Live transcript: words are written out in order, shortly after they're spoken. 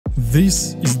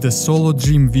This is the Solo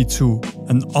Dream V2,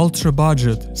 an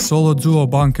ultra-budget solo duo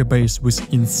bunker base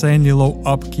with insanely low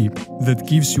upkeep that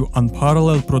gives you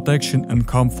unparalleled protection and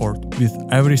comfort with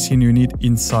everything you need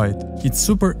inside. It's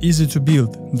super easy to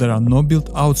build, there are no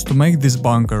build-outs to make this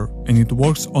bunker, and it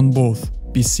works on both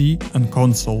PC and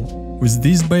console. With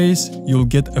this base, you'll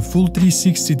get a full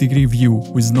 360-degree view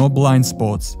with no blind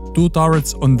spots, 2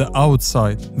 turrets on the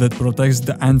outside that protects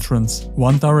the entrance,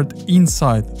 1 turret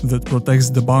inside that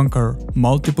protects the bunker,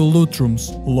 multiple loot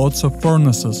rooms, lots of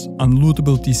furnaces,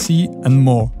 unlootable TC and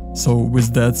more. So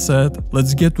with that said,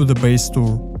 let's get to the base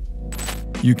tour.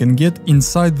 You can get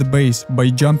inside the base by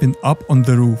jumping up on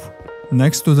the roof.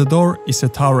 Next to the door is a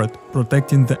turret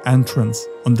protecting the entrance.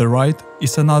 On the right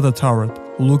is another turret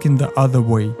looking the other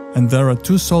way, and there are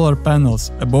 2 solar panels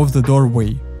above the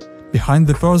doorway. Behind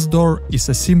the first door is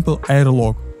a simple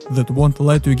airlock that won't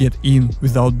let you get in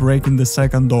without breaking the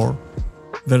second door.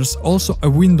 There's also a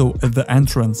window at the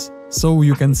entrance, so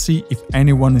you can see if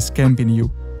anyone is camping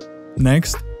you.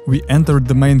 Next, we enter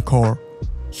the main core.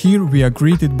 Here we are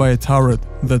greeted by a turret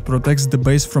that protects the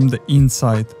base from the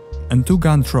inside, and 2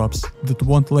 gun traps that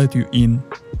won't let you in.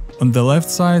 On the left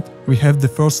side, we have the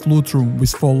first loot room with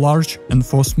 4 large and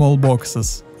 4 small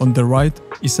boxes. On the right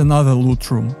is another loot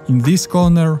room. In this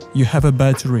corner, you have a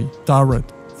battery,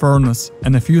 turret, furnace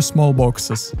and a few small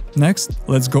boxes. Next,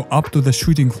 let's go up to the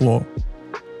shooting floor.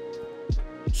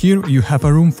 Here you have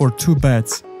a room for 2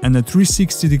 beds and a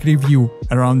 360-degree view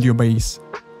around your base.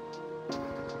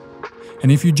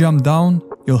 And if you jump down,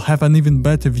 you'll have an even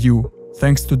better view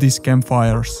thanks to these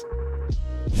campfires.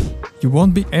 You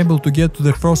won't be able to get to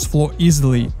the first floor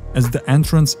easily, as the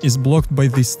entrance is blocked by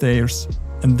these stairs,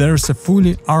 and there's a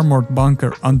fully armored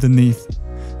bunker underneath.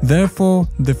 Therefore,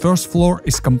 the first floor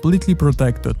is completely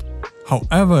protected.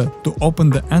 However, to open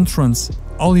the entrance,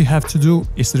 all you have to do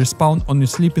is respawn on your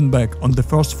sleeping bag on the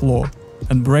first floor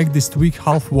and break this weak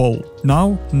half wall.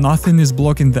 Now, nothing is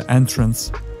blocking the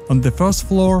entrance. On the first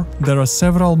floor, there are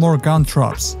several more gun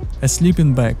traps, a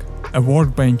sleeping bag, a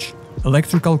workbench,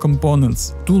 electrical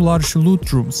components, 2 large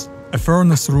loot rooms, a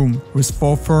furnace room with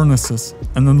 4 furnaces,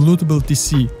 an unlootable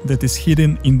TC that is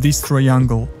hidden in this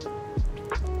triangle.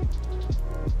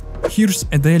 Here's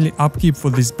a daily upkeep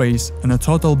for this base and a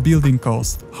total building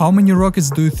cost. How many rockets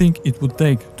do you think it would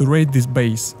take to raid this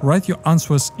base? Write your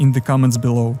answers in the comments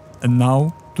below. And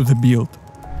now to the build.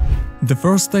 The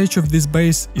first stage of this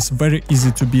base is very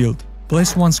easy to build.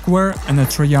 Place 1 square and a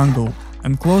triangle,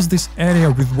 and close this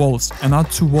area with walls and add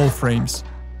 2 wall frames.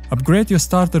 Upgrade your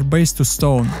starter base to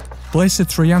stone. Place a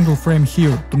triangle frame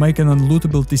here to make an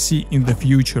unlootable TC in the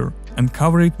future, and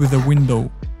cover it with a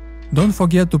window. Don't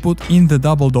forget to put in the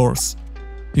double doors.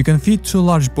 You can fit 2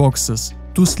 large boxes,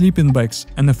 2 sleeping bags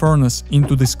and a furnace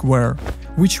into the square,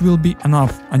 which will be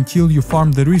enough until you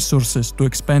farm the resources to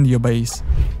expand your base.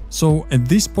 So at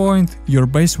this point your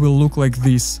base will look like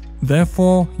this.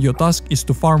 Therefore, your task is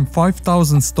to farm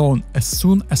 5000 stone as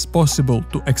soon as possible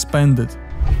to expand it.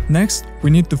 Next, we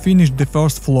need to finish the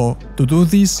first floor. To do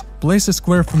this, place a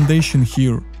square foundation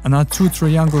here and add 2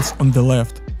 triangles on the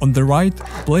left. On the right,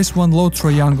 place 1 low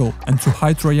triangle and 2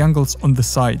 high triangles on the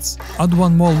sides. Add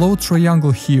 1 more low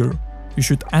triangle here. You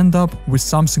should end up with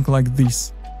something like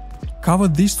this. Cover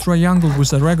this triangle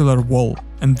with a regular wall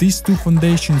and these 2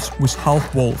 foundations with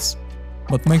half walls.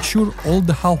 But make sure all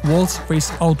the half walls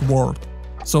face outward,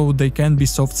 so they can be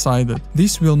soft-sided.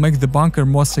 This will make the bunker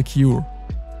more secure.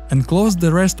 And close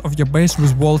the rest of your base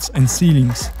with walls and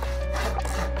ceilings.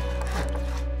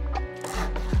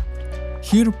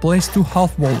 Here place 2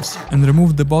 half walls and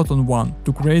remove the bottom one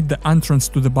to create the entrance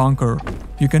to the bunker.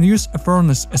 You can use a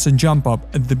furnace as a jump up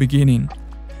at the beginning.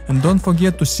 And don't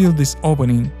forget to seal this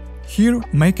opening. Here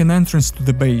make an entrance to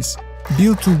the base.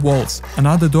 Build 2 walls and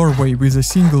add a doorway with a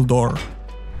single door.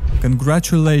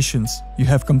 Congratulations, you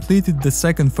have completed the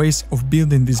second phase of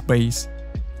building this base.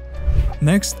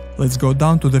 Next, let's go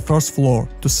down to the first floor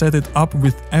to set it up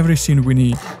with everything we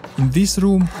need. In this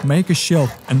room, make a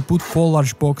shelf and put 4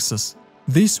 large boxes.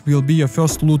 This will be your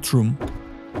first loot room.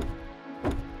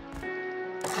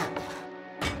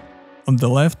 On the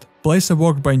left, place a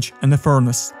workbench and a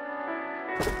furnace.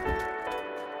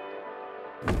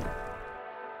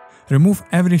 Remove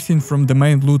everything from the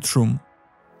main loot room.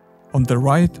 On the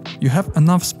right, you have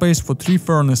enough space for 3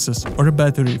 furnaces or a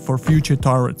battery for future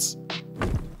turrets.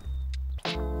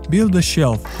 Build a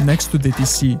shelf next to the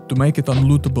TC to make it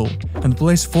unlootable and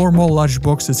place 4 more large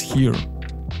boxes here.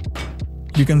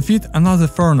 You can fit another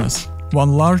furnace,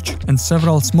 1 large and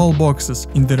several small boxes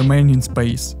in the remaining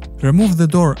space. Remove the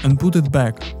door and put it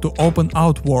back to open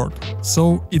outward,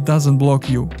 so it doesn't block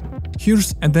you.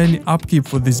 Here's a daily upkeep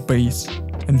for this base.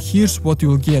 And here's what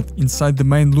you'll get inside the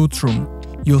main loot room.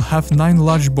 You'll have 9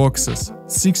 large boxes,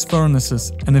 6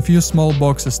 furnaces and a few small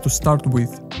boxes to start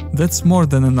with. That's more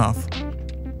than enough.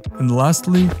 And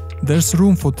lastly, there's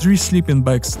room for 3 sleeping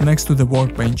bags next to the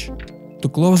workbench. To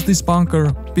close this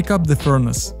bunker, pick up the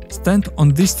furnace, stand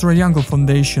on this triangle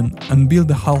foundation and build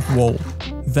a half wall.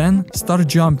 Then start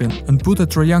jumping and put a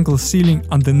triangle ceiling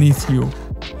underneath you.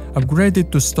 Upgrade it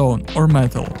to stone or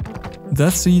metal.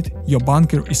 That's it, your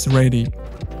bunker is ready.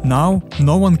 Now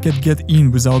no one can get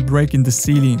in without breaking the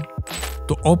ceiling.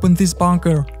 To open this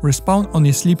bunker, respawn on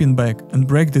your sleeping bag and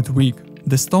break the twig.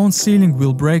 The stone ceiling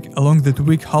will break along the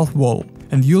twig half wall,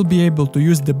 and you'll be able to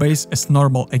use the base as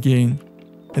normal again.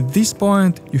 At this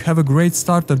point, you have a great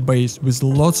starter base with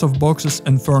lots of boxes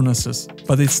and furnaces,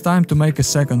 but it's time to make a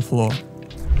second floor.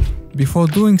 Before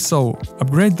doing so,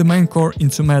 upgrade the main core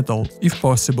into metal, if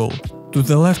possible. To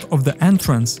the left of the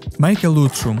entrance, make a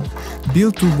loot room.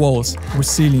 Build 2 walls with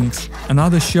ceilings,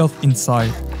 another shelf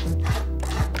inside.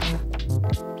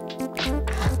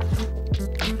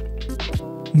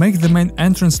 Make the main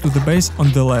entrance to the base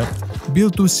on the left.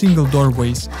 Build 2 single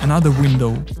doorways, another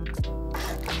window.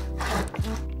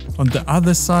 On the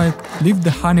other side, leave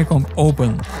the honeycomb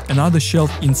open, another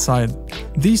shelf inside.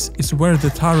 This is where the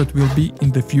turret will be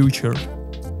in the future.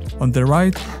 On the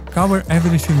right, cover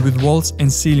everything with walls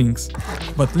and ceilings,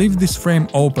 but leave this frame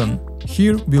open.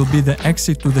 Here will be the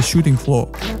exit to the shooting floor.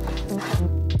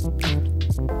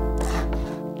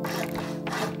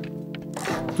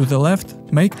 To the left,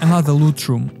 make another loot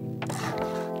room.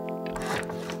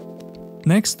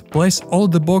 Next, place all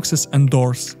the boxes and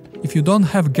doors. If you don't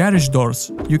have garage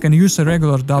doors, you can use a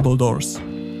regular double doors.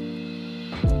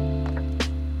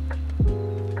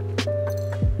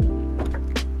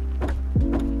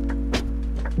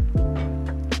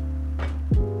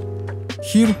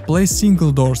 Here, place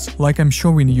single doors, like I'm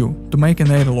showing you, to make an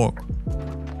airlock.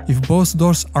 If both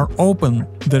doors are open,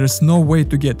 there is no way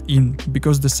to get in,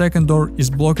 because the second door is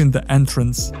blocking the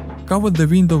entrance. Cover the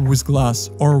window with glass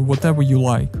or whatever you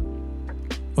like.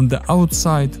 On the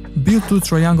outside, build 2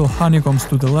 triangle honeycombs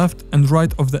to the left and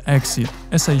right of the exit,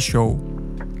 as I show.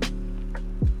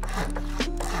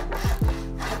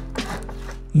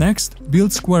 Next,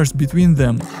 build squares between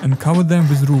them and cover them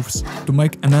with roofs to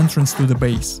make an entrance to the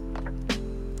base.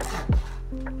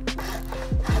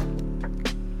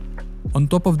 On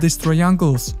top of these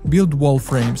triangles, build wall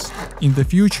frames. In the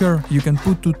future, you can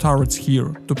put 2 turrets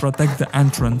here to protect the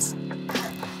entrance.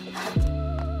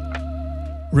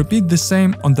 Repeat the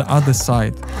same on the other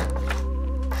side.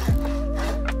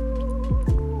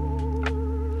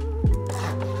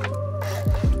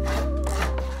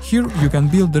 Here you can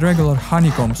build the regular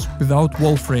honeycombs without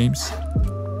wall frames.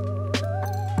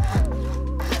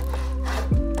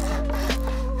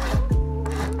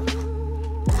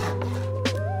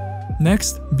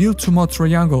 Next, build 2 more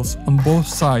triangles on both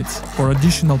sides for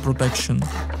additional protection.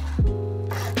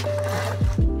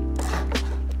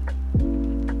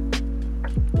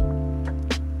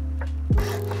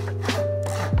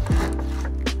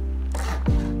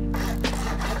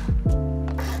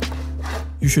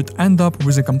 You should end up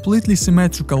with a completely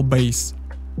symmetrical base.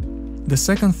 The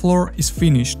second floor is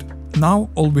finished. Now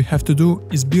all we have to do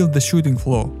is build the shooting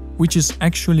floor, which is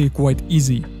actually quite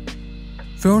easy.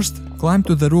 First, climb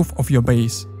to the roof of your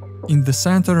base. In the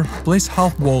center, place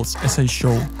half walls as I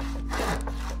show.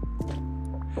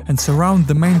 And surround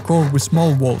the main core with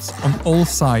small walls on all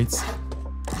sides.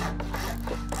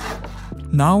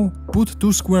 Now, put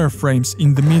 2 square frames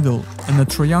in the middle and a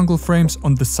triangle frames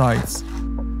on the sides.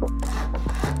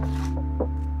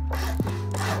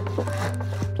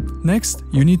 Next,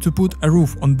 you need to put a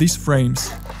roof on these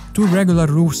frames, 2 regular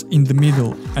roofs in the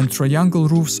middle and triangle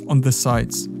roofs on the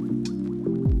sides.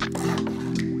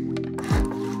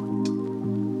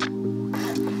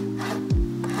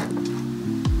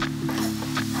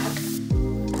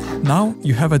 Now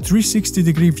you have a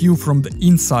 360-degree view from the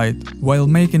inside, while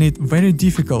making it very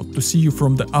difficult to see you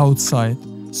from the outside,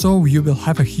 so you will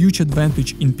have a huge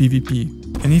advantage in PvP.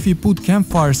 And if you put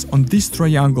campfires on these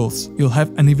triangles, you'll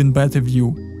have an even better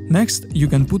view. Next, you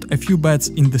can put a few beds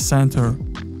in the center.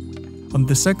 On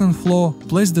the second floor,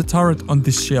 place the turret on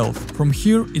this shelf. From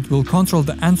here, it will control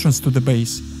the entrance to the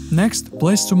base. Next,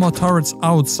 place 2 more turrets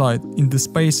outside in the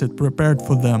spaces prepared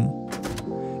for them.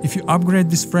 If you upgrade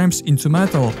these frames into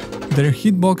metal, their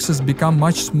hitboxes become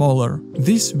much smaller.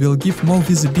 This will give more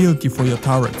visibility for your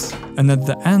turrets. And at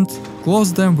the end,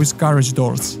 close them with garage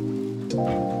doors.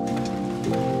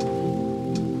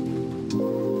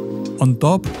 On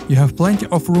top, you have plenty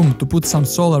of room to put some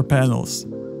solar panels.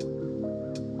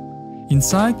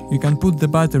 Inside, you can put the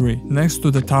battery next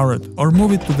to the turret or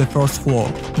move it to the first floor.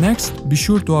 Next, be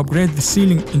sure to upgrade the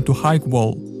ceiling into high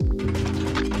wall.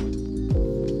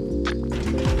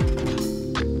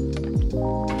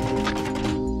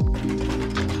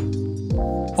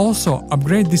 Also,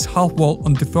 upgrade this half wall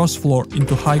on the first floor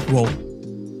into high wall.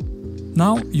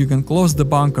 Now you can close the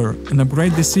bunker and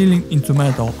upgrade the ceiling into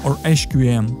metal or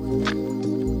HQM.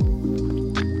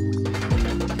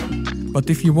 But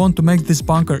if you want to make this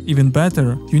bunker even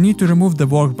better, you need to remove the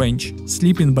workbench,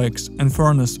 sleeping bags and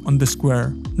furnace on the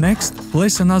square. Next,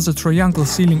 place another triangle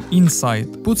ceiling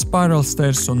inside, put spiral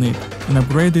stairs on it and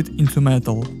upgrade it into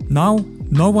metal. Now,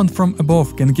 no one from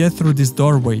above can get through this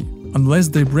doorway, unless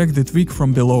they break the twig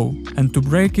from below, and to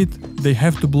break it, they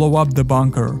have to blow up the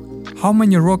bunker. How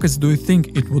many rockets do you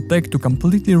think it would take to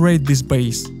completely raid this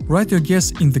base? Write your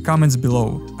guess in the comments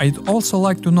below. I'd also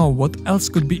like to know what else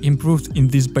could be improved in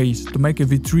this base to make a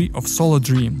V3 of Solo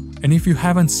Dream. And if you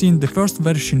haven't seen the first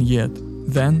version yet,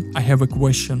 then I have a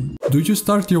question. Do you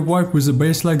start your wipe with a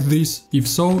base like this? If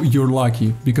so, you're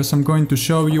lucky, because I'm going to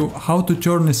show you how to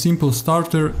turn a simple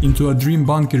starter into a dream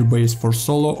bunker base for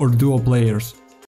solo or duo players.